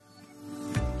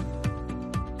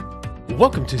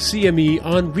Welcome to CME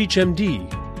on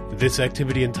ReachMD. This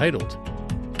activity entitled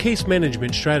Case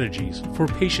Management Strategies for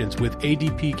Patients with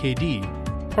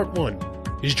ADPKD, Part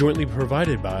 1, is jointly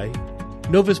provided by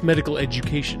Novus Medical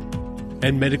Education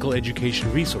and Medical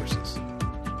Education Resources.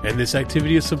 And this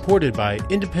activity is supported by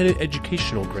independent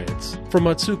educational grants from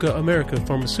Otsuka America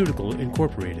Pharmaceutical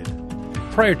Incorporated.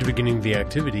 Prior to beginning the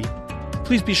activity,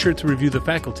 please be sure to review the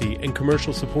faculty and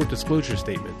commercial support disclosure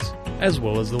statements, as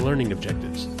well as the learning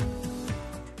objectives.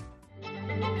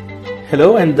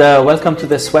 Hello and welcome to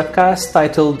this webcast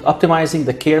titled Optimizing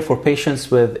the Care for Patients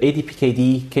with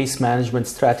ADPKD Case Management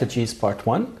Strategies Part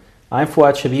 1. I'm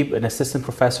Fouad Shabib, an Assistant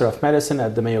Professor of Medicine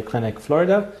at the Mayo Clinic,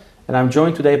 Florida, and I'm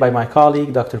joined today by my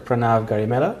colleague, Dr. Pranav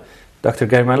Garimella. Dr.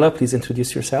 Garimella, please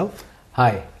introduce yourself.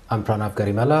 Hi, I'm Pranav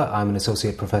Garimella. I'm an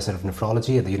Associate Professor of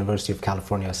Nephrology at the University of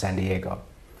California, San Diego.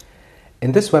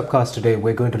 In this webcast today,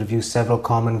 we're going to review several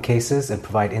common cases and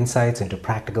provide insights into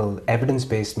practical,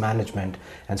 evidence-based management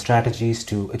and strategies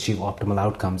to achieve optimal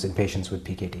outcomes in patients with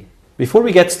PKD. Before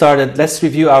we get started, let's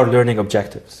review our learning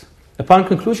objectives. Upon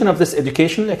conclusion of this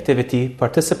educational activity,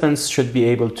 participants should be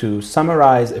able to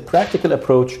summarize a practical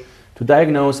approach to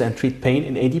diagnose and treat pain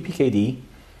in ADPKD,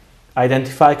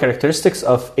 identify characteristics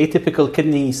of atypical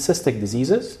kidney cystic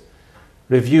diseases,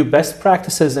 review best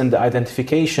practices in the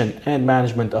identification and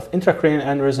management of intracranial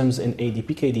aneurysms in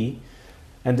ADPKD,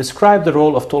 and describe the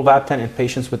role of tolvaptan in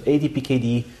patients with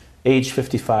ADPKD age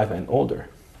 55 and older.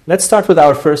 Let's start with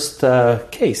our first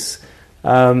case.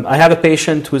 I have a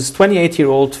patient who's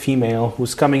 28-year-old female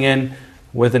who's coming in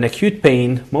with an acute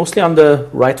pain, mostly on the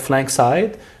right flank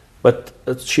side, but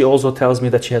she also tells me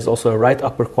that she has also a right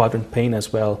upper quadrant pain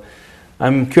as well.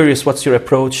 I'm curious, what's your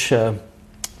approach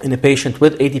in a patient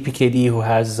with ADPKD who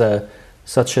has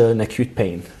such an acute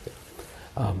pain?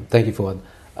 Thank you, Fouad.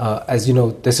 As you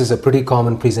know, this is a pretty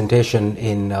common presentation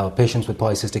in patients with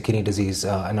polycystic kidney disease,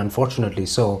 and unfortunately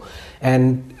so.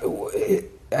 And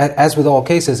as with all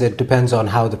cases, it depends on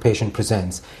how the patient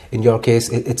presents. In your case,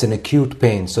 it's an acute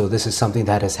pain, so this is something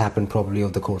that has happened probably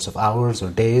over the course of hours or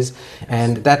days,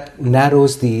 and that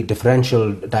narrows the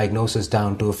differential diagnosis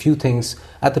down to a few things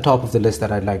at the top of the list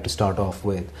that I'd like to start off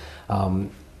with.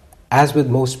 As with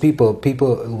most people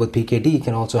with PKD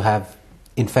can also have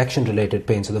infection-related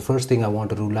pain. So the first thing I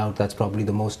want to rule out, that's probably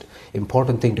the most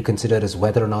important thing to consider, is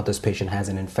whether or not this patient has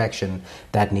an infection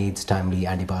that needs timely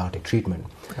antibiotic treatment.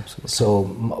 Absolutely. So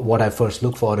what I first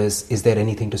look for is there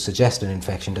anything to suggest an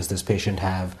infection? Does this patient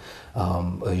have a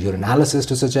urinalysis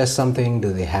to suggest something?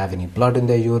 Do they have any blood in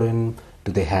their urine?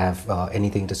 Do they have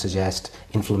anything to suggest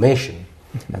inflammation?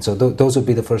 And so those would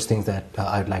be the first things that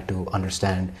I'd like to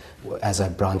understand as I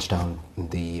branch down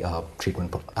the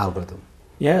treatment algorithm.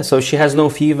 Yeah, so she has no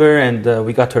fever, and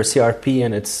we got her CRP,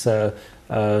 and it's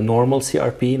normal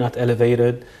CRP, not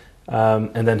elevated.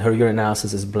 And then her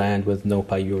urinalysis is bland with no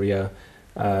pyuria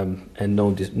and no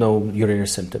urinary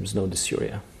symptoms, no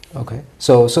dysuria. Okay,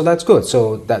 so that's good.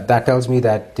 So that tells me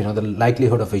that the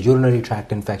likelihood of a urinary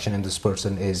tract infection in this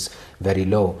person is very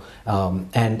low.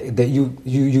 And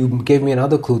you gave me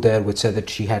another clue there, which said that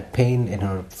she had pain in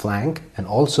her flank and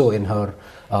also in her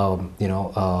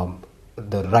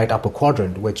the right upper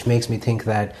quadrant, which makes me think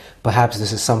that perhaps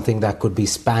this is something that could be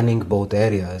spanning both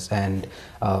areas. And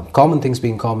common things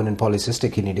being common in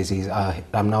polycystic kidney disease,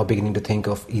 I'm now beginning to think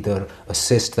of either a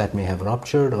cyst that may have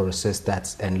ruptured or a cyst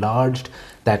that's enlarged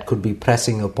that could be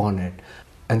pressing upon it.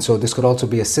 And so this could also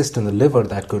be a cyst in the liver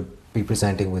that could be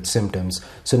presenting with symptoms.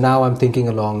 So now I'm thinking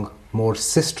along more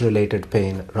cyst-related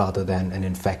pain rather than an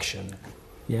infection.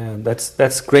 Yeah,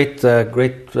 that's great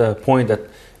point, that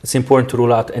it's important to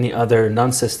rule out any other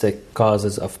non-cystic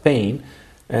causes of pain,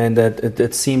 and that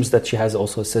it seems that she has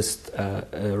also a cyst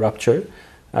rupture.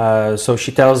 So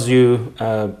she tells you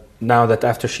now that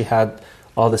after she had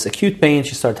all this acute pain,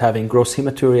 she started having gross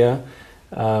hematuria.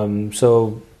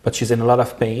 But she's in a lot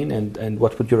of pain, and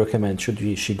what would you recommend? Should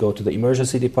she go to the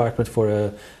emergency department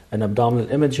for an abdominal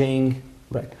imaging?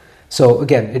 Right. So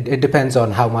again, it depends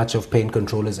on how much of pain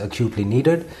control is acutely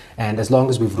needed, and as long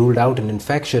as we've ruled out an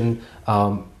infection,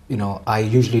 I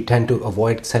usually tend to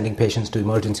avoid sending patients to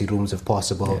emergency rooms if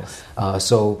possible. Yes.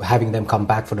 So having them come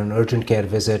back for an urgent care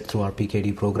visit through our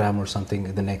PKD program or something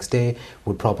the next day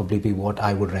would probably be what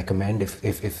I would recommend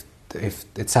if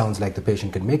it sounds like the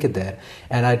patient can make it there.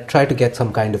 And I try to get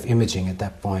some kind of imaging at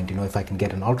that point. If I can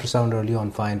get an ultrasound early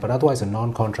on, fine. But otherwise, a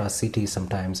non-contrast CT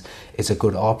sometimes is a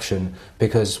good option,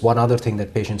 because one other thing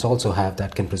that patients also have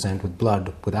that can present with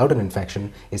blood without an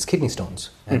infection is kidney stones.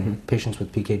 And patients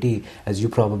with PKD, as you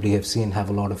probably have seen, have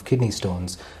a lot of kidney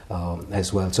stones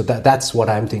as well. So that's what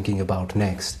I'm thinking about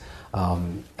next. How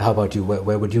about you?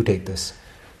 Where would you take this?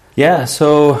 Yeah,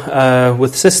 so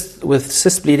with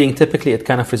cyst bleeding, typically it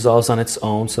kind of resolves on its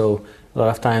own. So a lot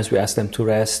of times we ask them to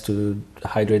rest, to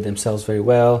hydrate themselves very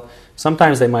well.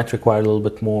 Sometimes they might require a little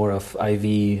bit more of IV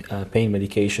pain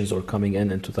medications or coming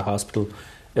into the hospital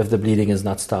if the bleeding is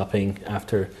not stopping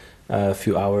after a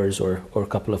few hours or a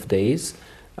couple of days.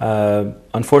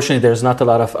 Unfortunately, there's not a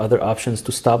lot of other options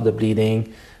to stop the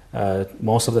bleeding.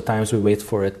 Most of the times we wait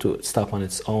for it to stop on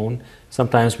its own.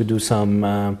 Sometimes we do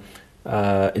some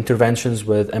interventions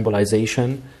with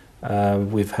embolization.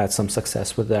 We've had some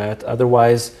success with that.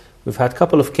 Otherwise, we've had a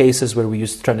couple of cases where we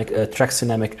used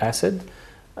tranexamic acid,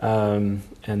 and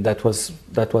that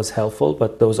was helpful,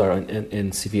 but those are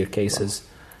in severe cases.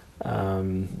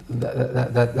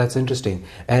 That's interesting.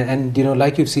 And you know,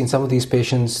 like you've seen, some of these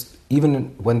patients,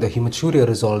 even when the hematuria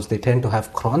resolves, they tend to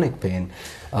have chronic pain.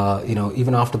 You know,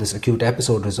 even after this acute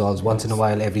episode resolves, once in a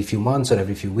while, every few months or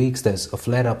every few weeks, there's a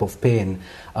flare-up of pain.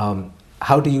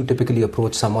 How do you typically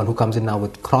approach someone who comes in now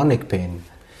with chronic pain?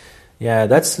 Yeah,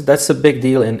 that's a big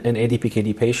deal in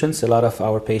ADPKD patients. A lot of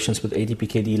our patients with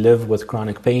ADPKD live with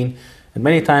chronic pain, and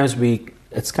many times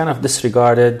it's kind of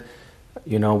disregarded.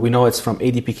 You know, we know it's from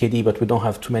ADPKD, but we don't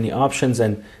have too many options,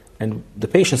 and the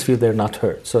patients feel they're not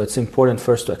hurt. So it's important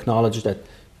first to acknowledge that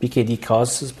PKD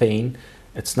causes pain.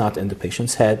 It's not in the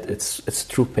patient's head. It's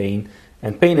true pain,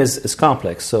 and pain is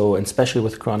complex. So, and especially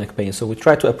with chronic pain, so we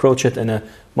try to approach it in a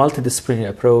multidisciplinary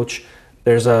approach.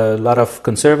 There's a lot of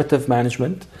conservative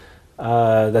management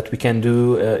that we can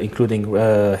do, including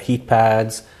heat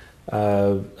pads,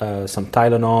 some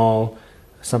Tylenol.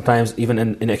 Sometimes even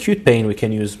in acute pain, we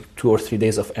can use 2 or 3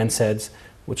 days of NSAIDs,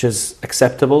 which is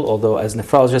acceptable, although as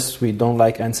nephrologists, we don't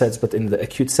like NSAIDs, but in the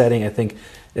acute setting, I think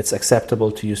it's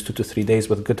acceptable to use 2 to 3 days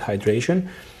with good hydration.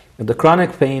 In the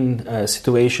chronic pain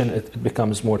situation, it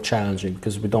becomes more challenging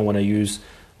because we don't want to use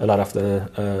a lot of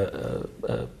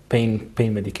the pain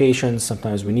medications.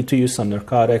 Sometimes we need to use some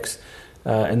narcotics,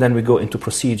 and then we go into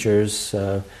procedures.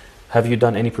 Have you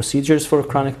done any procedures for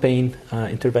chronic pain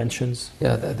interventions?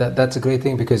 Yeah, that's a great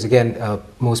thing because, again,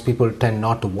 most people tend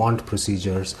not to want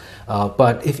procedures.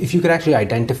 But if you could actually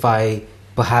identify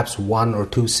perhaps 1 or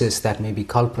 2 cysts that may be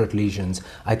culprit lesions,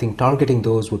 I think targeting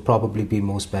those would probably be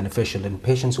most beneficial. In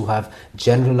patients who have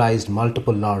generalized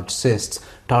multiple large cysts,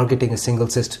 targeting a single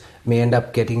cyst may end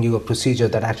up getting you a procedure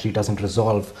that actually doesn't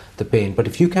resolve the pain. But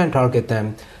if you can target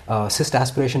them, cyst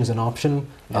aspiration is an option.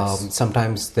 Yes.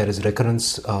 Sometimes there is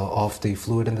recurrence of the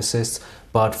fluid in the cysts,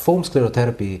 but foam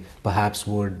sclerotherapy perhaps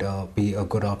would be a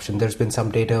good option. There's been some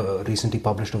data recently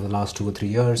published over the last 2 or 3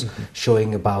 years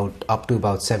showing up to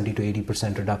about 70 to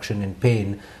 80% reduction in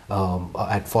pain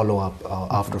at follow-up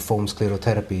after foam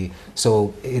sclerotherapy.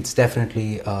 So it's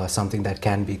definitely something that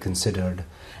can be considered.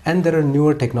 And there are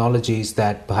newer technologies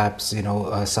that perhaps, you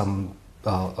know, some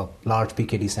large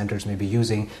PKD centers may be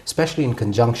using, especially in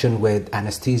conjunction with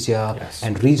anesthesia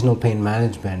and regional pain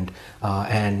management.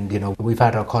 And, you know, we've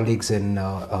had our colleagues in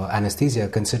anesthesia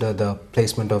consider the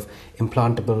placement of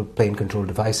implantable pain control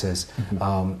devices.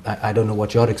 I don't know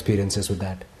what your experience is with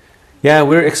that. Yeah,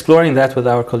 we're exploring that with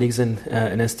our colleagues in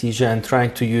anesthesia and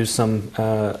trying to use some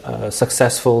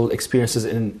successful experiences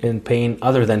in pain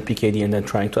other than PKD and then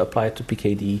trying to apply it to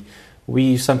PKD.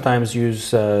 We sometimes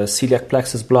use celiac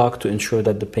plexus block to ensure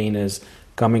that the pain is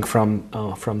coming from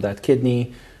that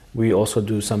kidney. We also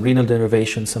do some renal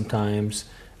denervation sometimes.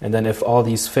 And then if all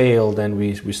these fail, then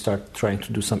we start trying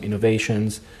to do some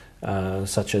innovations,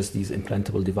 such as these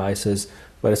implantable devices.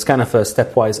 But it's kind of a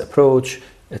stepwise approach.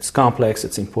 It's complex.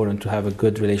 It's important to have a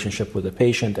good relationship with the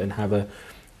patient and have a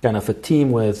kind of a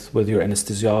team with your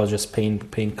anesthesiologist,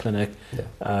 pain clinic,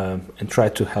 and try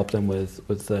to help them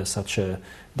with such a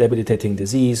debilitating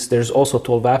disease. There's also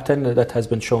tolvaptan that has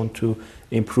been shown to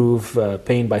improve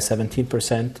pain by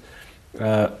 17%,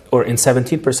 or in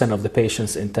 17% of the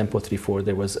patients in Tempo 3-4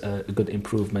 there was a good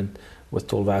improvement with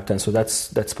tolvaptan. So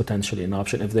that's potentially an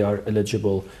option if they are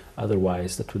eligible.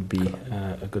 Otherwise, that would be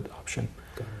a good option.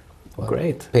 Well,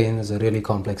 great. Pain is a really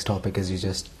complex topic, as you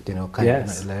just kind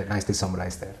of nicely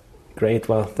summarized there. Great.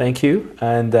 Well, thank you,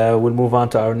 and we'll move on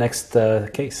to our next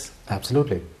case.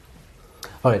 Absolutely.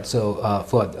 All right. So,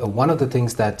 Fuad, one of the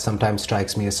things that sometimes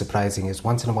strikes me as surprising is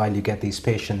once in a while you get these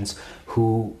patients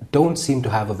who don't seem to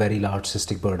have a very large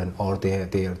cystic burden, or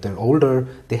they're older,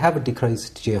 they have a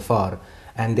decreased GFR,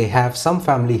 and they have some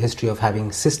family history of having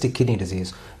cystic kidney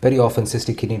disease. Very often,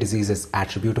 cystic kidney disease is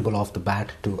attributed off the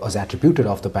bat to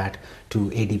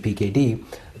ADPKD.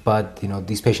 But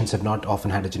these patients have not often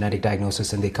had a genetic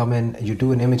diagnosis, and they come in. You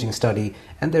do an imaging study,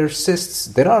 and there are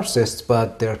cysts,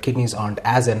 but their kidneys aren't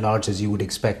as enlarged as you would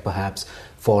expect, perhaps,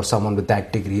 for someone with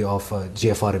that degree of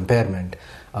GFR impairment.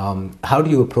 How do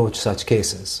you approach such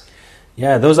cases?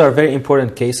 Yeah, those are very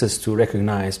important cases to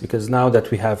recognize, because now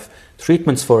that we have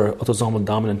treatments for autosomal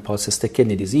dominant polycystic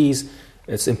kidney disease,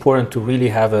 it's important to really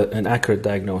have an accurate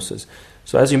diagnosis.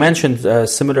 So as you mentioned,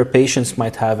 similar patients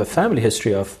might have a family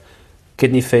history of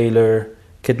kidney failure,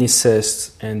 kidney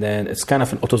cysts, and then it's kind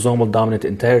of an autosomal dominant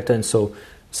inheritance. So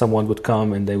someone would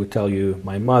come and they would tell you,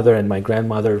 my mother and my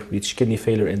grandmother reached kidney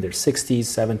failure in their 60s,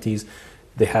 70s.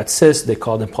 They had cysts. They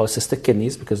called them polycystic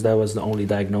kidneys because that was the only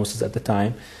diagnosis at the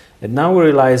time. And now we're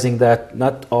realizing that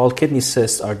not all kidney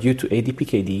cysts are due to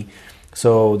ADPKD.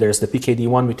 So there's the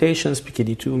PKD1 mutations,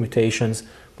 PKD2 mutations,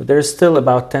 but there's still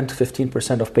about 10 to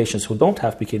 15% of patients who don't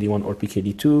have PKD1 or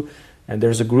PKD2. And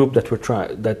there's a group that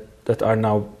that are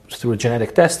now, through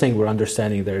genetic testing, we're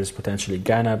understanding there's potentially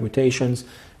GANAB mutations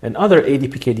and other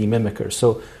ADPKD mimickers.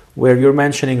 So where you're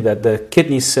mentioning that the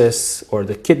kidney cysts or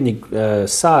the kidney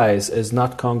size is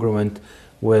not congruent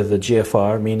with the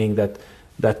GFR, meaning that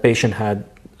that patient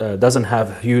doesn't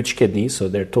have huge kidneys, so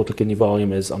their total kidney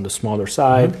volume is on the smaller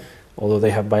side, although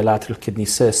they have bilateral kidney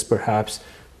cysts perhaps,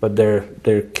 but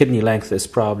their kidney length is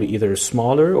probably either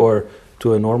smaller or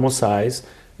to a normal size,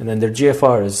 and then their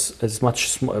GFR is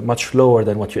much lower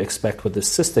than what you expect with the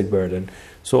cystic burden.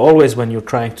 So always when you're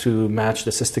trying to match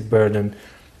the cystic burden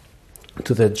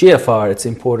to the GFR, it's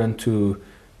important to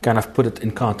kind of put it in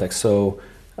context. So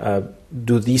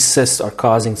do these cysts are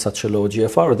causing such a low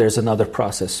GFR, or there's another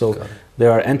process? So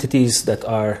there are entities that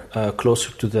are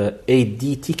closer to the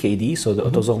ADTKD, so the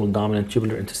autosomal dominant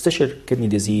tubular interstitial kidney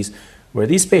disease, where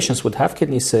these patients would have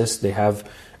kidney cysts. They have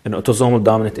an autosomal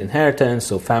dominant inheritance,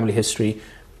 so family history,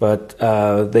 but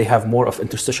they have more of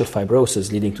interstitial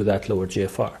fibrosis leading to that lower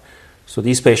GFR. So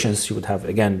these patients, you would have,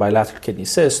 again, bilateral kidney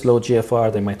cysts, low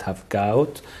GFR. They might have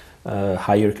gout,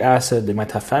 high uric acid. They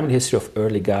might have family history of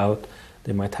early gout.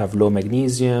 They might have low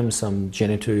magnesium, some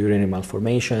genitourinary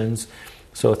malformations.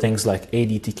 So things like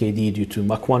ADTKD due to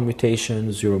MUC1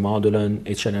 mutations, uromodulin,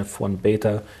 HNF1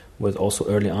 beta with also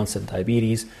early onset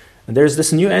diabetes. And there's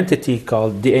this new entity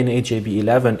called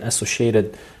DNAJB11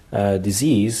 associated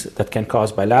disease that can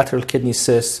cause bilateral kidney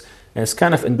cysts, and it's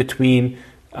kind of in between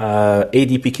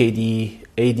ADPKD,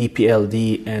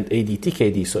 ADPLD, and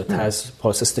ADTKD. So it has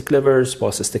polycystic livers,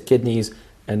 polycystic kidneys,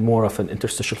 and more of an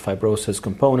interstitial fibrosis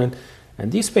component.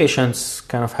 And these patients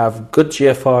kind of have good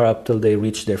GFR up till they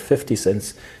reach their 50s and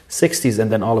 60s,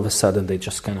 and then all of a sudden they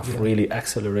just kind of really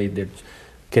accelerate their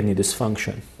kidney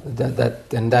dysfunction.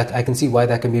 That I can see why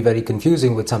that can be very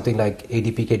confusing with something like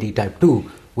ADPKD type 2,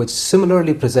 which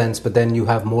similarly presents, but then you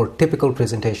have more typical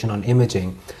presentation on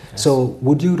imaging. Yes. So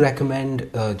would you recommend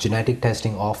genetic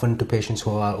testing often to patients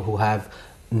who have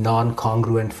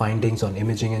non-congruent findings on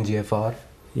imaging and GFR?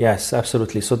 Yes,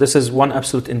 absolutely. So this is one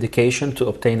absolute indication to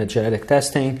obtain a genetic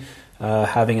testing,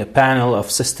 having a panel of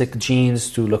cystic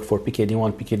genes to look for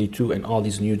PKD1, PKD2, and all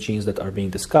these new genes that are being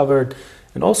discovered,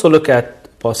 and also look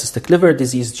at polycystic liver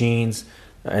disease genes,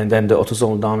 and then the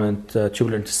autosomal dominant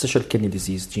tubular interstitial kidney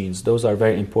disease genes. Those are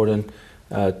very important.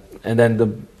 And then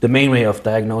the main way of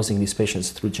diagnosing these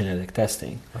patients through genetic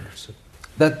testing. Understood.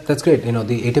 That's great. You know,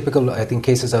 the atypical, I think,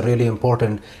 cases are really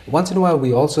important. Once in a while,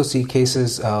 we also see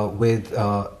cases with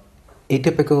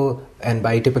atypical, and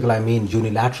by atypical I mean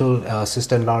unilateral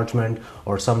cyst enlargement,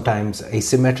 or sometimes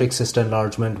asymmetric cyst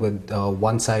enlargement with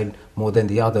one side more than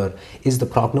the other. Is the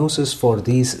prognosis for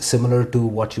these similar to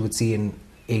what you would see in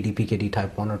ADPKD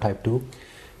type 1 or type 2?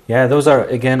 Yeah, those are,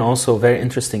 again, also very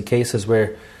interesting cases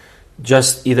where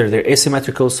just either they're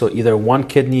asymmetrical, so either one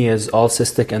kidney is all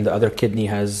cystic and the other kidney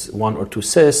has one or two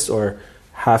cysts, or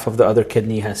half of the other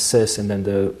kidney has cysts and then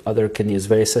the other kidney is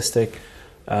very cystic.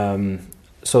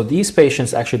 So these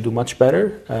patients actually do much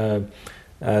better.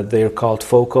 They're called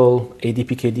focal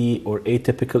ADPKD or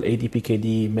atypical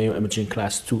ADPKD Mayo Imaging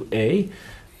Class 2A.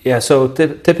 Yeah, so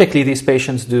typically these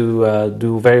patients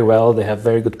do very well. They have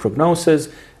very good prognosis,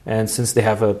 and since they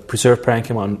have a preserved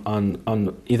parenchyma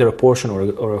on either a portion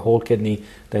or a whole kidney,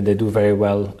 then they do very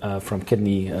well from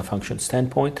kidney function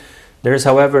standpoint. There is,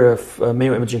 however, a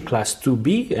Mayo Imaging Class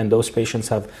 2B, and those patients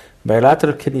have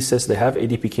bilateral kidney cysts. They have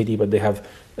ADPKD, but they have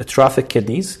atrophic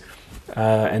kidneys,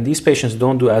 and these patients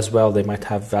don't do as well. They might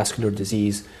have vascular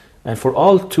disease. And for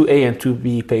all 2A and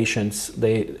 2B patients,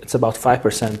 it's about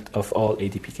 5% of all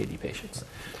ADPKD patients.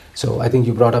 So I think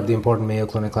you brought up the important Mayo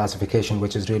Clinic classification,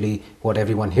 which is really what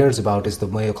everyone hears about, is the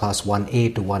Mayo Class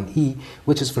 1A to 1E,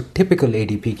 which is for typical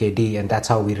ADPKD, and that's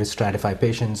how we stratify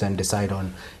patients and decide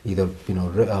on either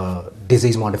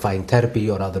disease-modifying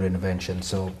therapy or other interventions.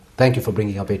 So thank you for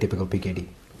bringing up atypical PKD.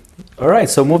 All right,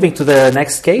 so moving to the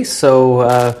next case. So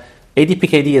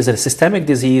ADPKD is a systemic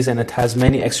disease, and it has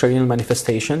many extrarenal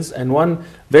manifestations, and one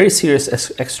very serious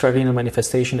extrarenal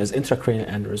manifestation is intracranial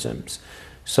aneurysms.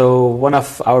 So one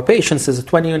of our patients is a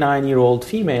 29-year-old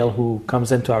female who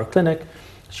comes into our clinic.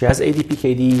 She has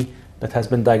ADPKD that has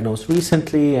been diagnosed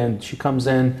recently, and she comes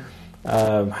in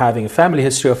having a family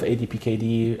history of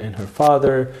ADPKD in her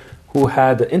father, who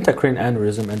had an intracranial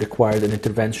aneurysm and required an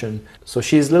intervention. So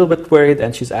she's a little bit worried,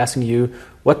 and she's asking you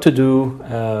what to do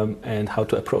and how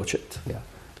to approach it. Yeah.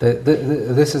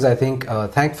 This is, I think,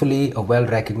 thankfully a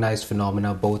well-recognized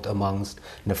phenomena both amongst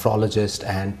nephrologists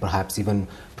and perhaps even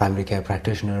primary care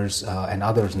practitioners and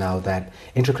others now, that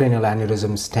intracranial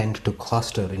aneurysms tend to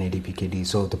cluster in ADPKD.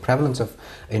 So the prevalence of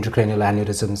intracranial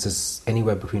aneurysms is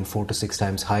anywhere between 4 to 6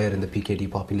 times higher in the PKD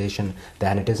population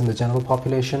than it is in the general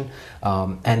population,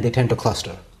 and they tend to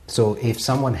cluster. So if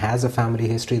someone has a family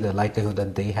history, the likelihood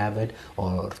that they have it,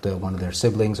 or one of their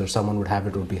siblings or someone would have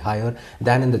it, would be higher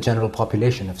than in the general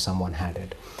population if someone had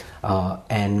it.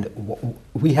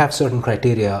 We have certain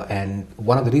criteria, and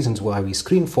one of the reasons why we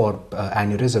screen for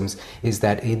aneurysms is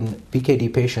that in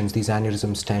PKD patients, these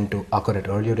aneurysms tend to occur at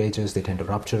earlier ages. They tend to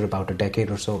rupture about a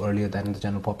decade or so earlier than in the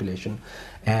general population.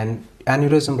 And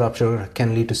aneurysm rupture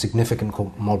can lead to significant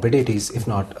comorbidities, if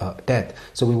not death.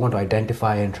 So we want to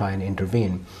identify and try and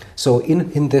intervene. So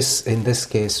in this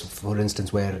case, for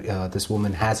instance, where this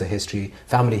woman has a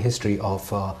family history of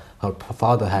her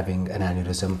father having an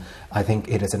aneurysm, I think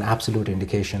it is an absolute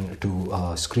indication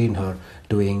to screen her,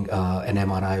 doing an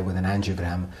MRI with an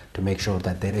angiogram to make sure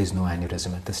that there is no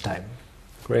aneurysm at this time.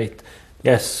 Great.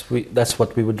 Yes, that's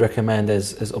what we would recommend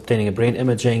is obtaining a brain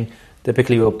imaging.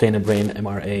 Typically, we obtain a brain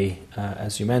MRA,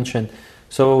 as you mentioned.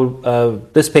 So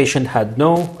this patient had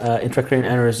no intracranial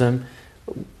aneurysm.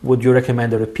 Would you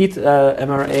recommend a repeat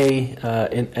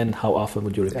MRA, and how often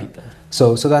would you repeat that?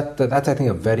 So that's I think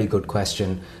a very good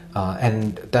question,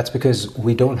 and that's because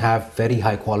we don't have very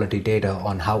high quality data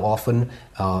on how often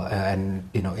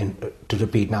to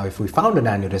repeat. Now, if we found an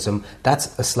aneurysm,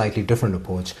 that's a slightly different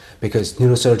approach, because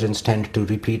neurosurgeons tend to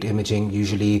repeat imaging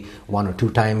usually 1 or 2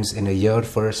 times in a year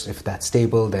first. If that's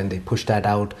stable, then they push that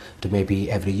out to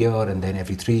maybe every year and then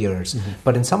every 3 years. Mm-hmm.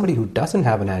 But in somebody who doesn't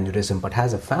have an aneurysm but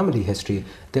has a family history,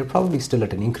 they're probably still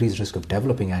at an increased risk of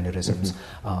developing aneurysms.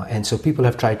 Mm-hmm. And so people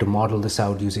have tried to model this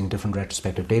out using different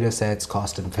retrospective data sets,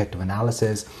 cost and effective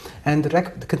analysis. And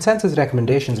the consensus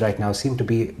recommendations right now seem to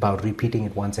be about repeating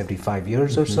it once every 5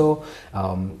 years or so.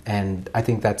 And I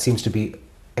think that seems to be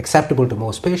acceptable to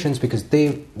most patients, because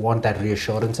they want that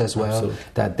reassurance as well. Absolutely.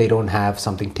 That they don't have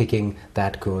something ticking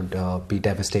that could be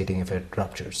devastating if it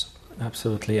ruptures.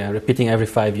 Absolutely, yeah. Repeating every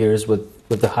 5 years with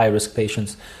the high-risk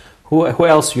patients. Who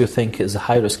else do you think is a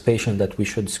high-risk patient that we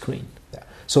should screen? Yeah.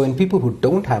 So in people who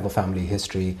don't have a family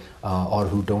history or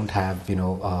who don't have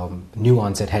new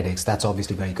onset headaches, that's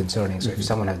obviously very concerning. So if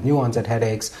someone has new onset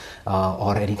headaches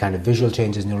or any kind of visual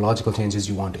changes, neurological changes,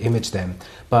 you want to image them.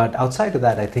 But outside of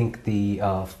that, I think the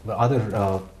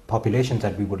other populations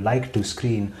that we would like to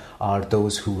screen are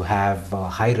those who have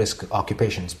high-risk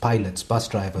occupations, pilots, bus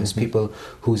drivers, people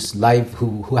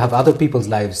who have other people's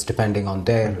lives depending on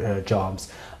their jobs.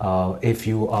 If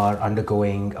you are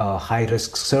undergoing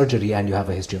high-risk surgery and you have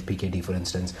a history of PKD, for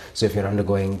instance, so if you're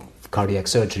undergoing cardiac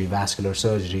surgery, vascular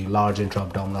surgery, large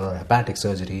intra-abdominal or hepatic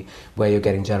surgery, where you're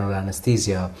getting general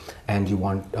anesthesia, and you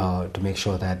want to make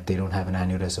sure that they don't have an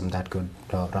aneurysm that could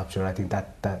rupture, I think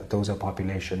that those are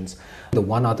populations. The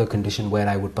one other condition where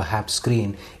I would perhaps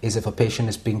screen is if a patient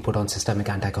is being put on systemic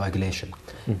anticoagulation.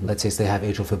 Let's say they have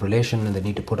atrial fibrillation and they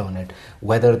need to put on it.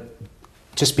 Whether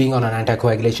just being on an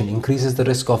anticoagulation increases the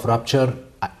risk of rupture,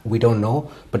 we don't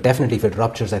know, but definitely if it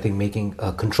ruptures, I think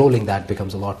controlling that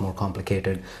becomes a lot more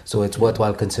complicated. So it's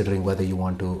worthwhile considering whether you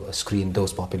want to screen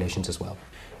those populations as well.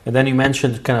 And then you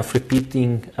mentioned kind of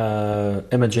repeating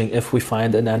imaging if we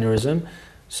find an aneurysm.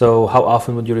 So how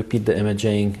often would you repeat the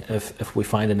imaging if we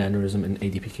find an aneurysm in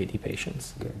ADPKD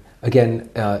patients? Okay. Again,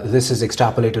 this is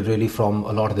extrapolated really from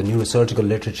a lot of the neurosurgical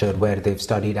literature where they've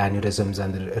studied aneurysms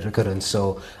and the recurrence.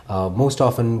 So most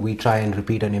often we try and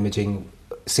repeat an imaging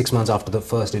 6 months after the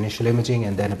first initial imaging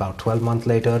and then about 12 months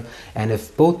later. And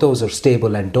if both those are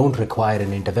stable and don't require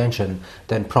an intervention,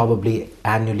 then probably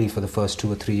annually for the first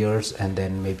 2 or 3 years, and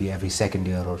then maybe every second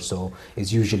year or so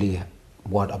is usually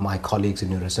what my colleagues in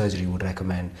neurosurgery would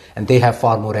recommend. And they have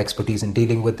far more expertise in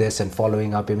dealing with this and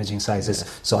following up imaging sizes,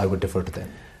 so I would defer to them.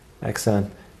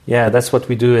 Excellent. Yeah, that's what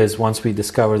we do is once we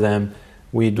discover them,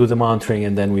 we do the monitoring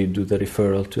and then we do the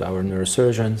referral to our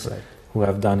neurosurgeons. Right. Who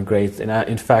have done great. And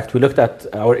in fact, we looked at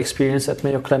our experience at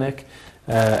Mayo Clinic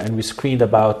and we screened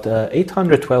about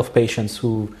 812 patients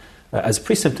who, as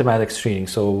pre-symptomatic screening,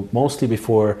 so mostly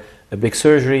before a big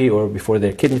surgery or before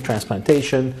their kidney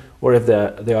transplantation or if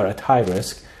they are at high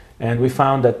risk. And we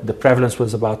found that the prevalence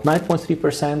was about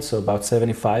 9.3%, so about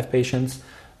 75 patients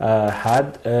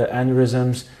had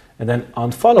aneurysms, and then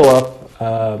on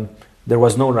follow-up, there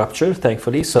was no rupture,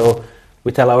 thankfully. So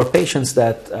we tell our patients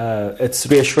that it's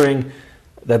reassuring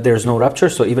that there's no rupture.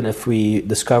 So even if we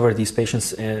discover these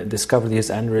patients discover these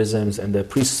aneurysms and the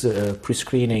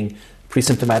pre-screening,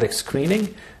 pre-symptomatic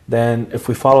screening, then if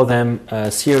we follow them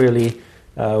serially,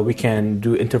 we can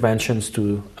do interventions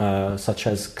such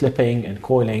as clipping and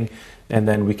coiling, and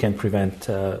then we can prevent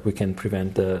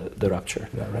the rupture.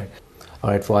 Yeah, right. All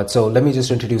right, Fouad. So let me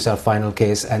just introduce our final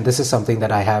case, and this is something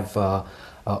that I have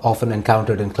often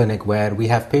encountered in clinic, where we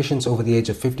have patients over the age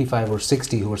of 55 or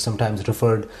 60 who are sometimes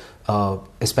referred,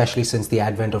 especially since the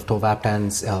advent of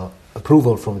tolvaptan's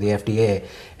approval from the FDA,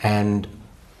 and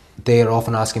they are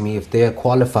often asking me if they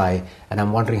qualify, and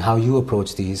I'm wondering how you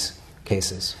approach these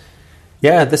cases.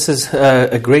 Yeah, this is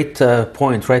a great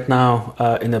point. Right now,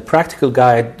 in a practical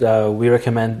guide, we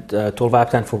recommend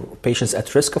tolvaptan for patients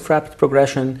at risk of rapid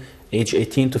progression, age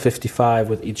 18 to 55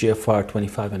 with eGFR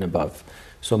 25 and above.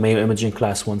 So Mayo Imaging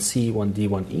Class 1C, 1D,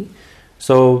 1E.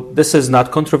 So this is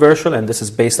not controversial, and this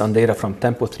is based on data from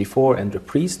Tempo 3.4 and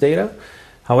Reprise data.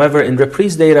 However, in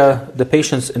Reprise data, the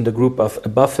patients in the group of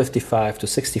above 55 to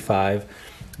 65,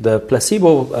 the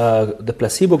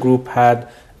placebo group had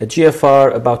a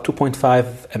GFR about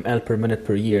 2.5 ml per minute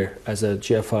per year as a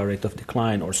GFR rate of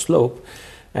decline or slope.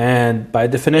 And by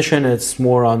definition, it's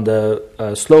more on the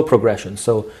slow progression.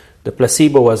 So the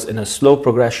placebo was in a slow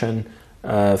progression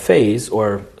phase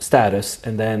or status,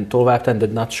 and then tolvaptan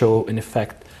did not show an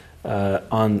effect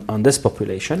on this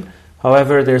population.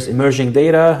 However, there's emerging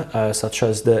data such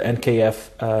as the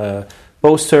NKF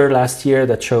poster last year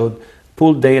that showed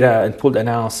pooled data and pooled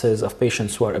analysis of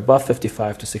patients who are above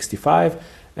 55 to 65,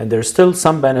 and there's still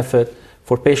some benefit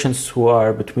for patients who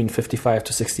are between 55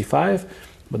 to 65,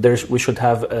 but we should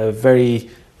have a very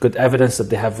good evidence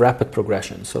that they have rapid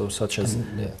progression. So, such as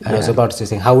I was about to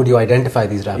say, how would you identify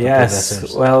these rapid progressors?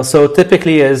 Yes, well, so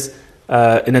typically is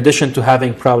in addition to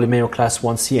having probably Mayo Class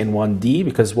 1C and 1D,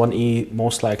 because 1E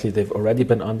most likely they've already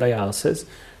been on dialysis.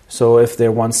 So if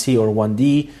they're 1C or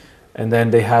 1D, and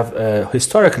then they have a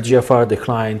historical GFR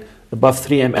decline above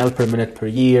 3 ml per minute per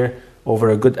year over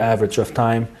a good average of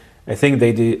time, I think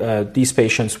these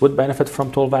patients would benefit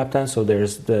from tolvaptan. So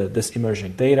there's this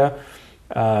emerging data.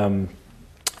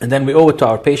 And then we owe it to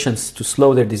our patients to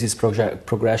slow their disease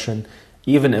progression,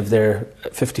 even if they're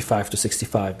 55 to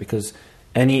 65, because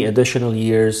any additional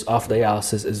years of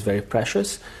dialysis is very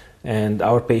precious. And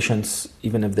our patients,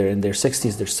 even if they're in their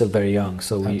 60s, they're still very young.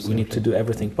 So we need to do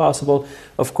everything possible.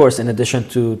 Of course, in addition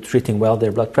to treating well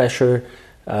their blood pressure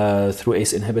through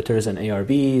ACE inhibitors and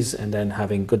ARBs, and then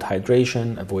having good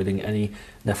hydration, avoiding any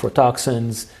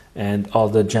nephrotoxins, and all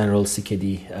the general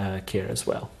CKD care as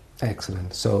well.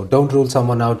 Excellent. So don't rule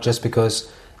someone out just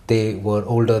because they were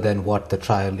older than what the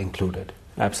trial included.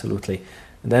 Absolutely.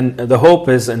 And then the hope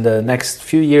is in the next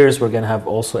few years we're going to have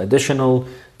also additional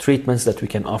treatments that we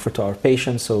can offer to our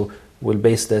patients. So we'll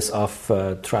base this off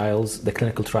trials, the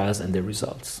clinical trials and their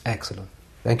results. Excellent.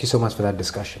 Thank you so much for that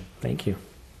discussion. Thank you.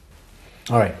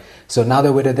 All right. So now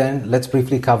that we're done, let's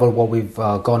briefly cover what we've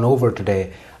gone over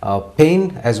today.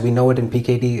 Pain, as we know it in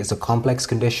PKD, is a complex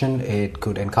condition. It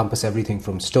could encompass everything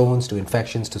from stones to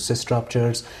infections to cyst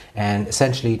ruptures, and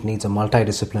essentially it needs a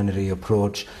multidisciplinary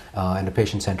approach and a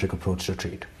patient-centric approach to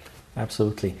treat.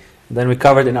 Absolutely. Then we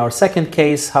covered in our second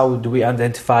case how do we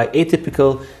identify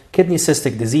atypical kidney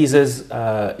cystic diseases,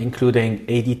 including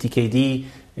ADTKD,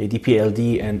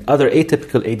 ADPLD, and other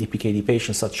atypical ADPKD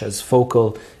patients such as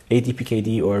focal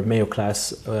ADPKD or Mayo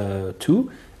Class 2.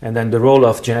 And then the role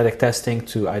of genetic testing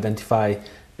to identify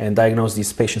and diagnose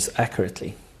these patients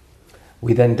accurately.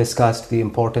 We then discussed the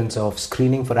importance of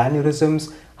screening for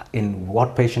aneurysms, in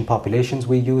what patient populations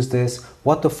we use this,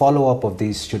 what the follow-up of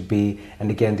these should be, and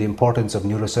again, the importance of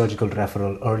neurosurgical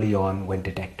referral early on when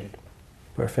detected.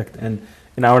 Perfect. And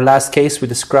in our last case, we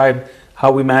described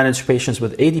how we manage patients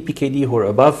with ADPKD who are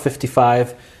above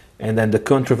 55, and then the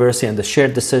controversy and the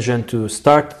shared decision to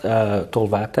start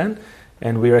tolvaptan.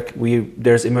 And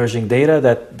there's emerging data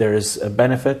that there is a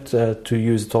benefit to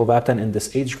use tolvaptan in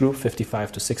this age group,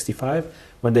 55 to 65,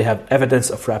 when they have evidence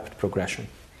of rapid progression.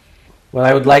 Well,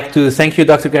 I would like to thank you,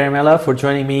 Dr. Garimella, for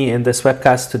joining me in this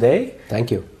webcast today. Thank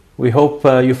you. We hope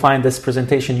you find this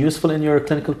presentation useful in your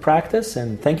clinical practice,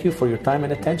 and thank you for your time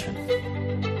and attention.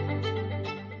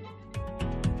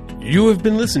 You have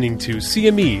been listening to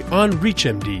CME on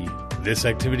ReachMD. This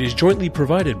activity is jointly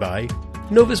provided by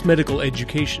Novus Medical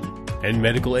Education and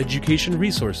Medical Education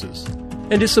Resources,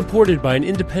 and is supported by an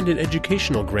independent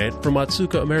educational grant from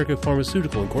Otsuka America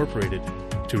Pharmaceutical Incorporated.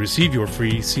 To receive your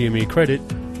free CME credit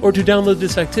or to download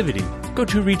this activity, go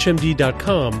to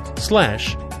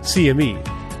reachmd.com/CME.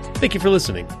 Thank you for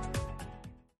listening.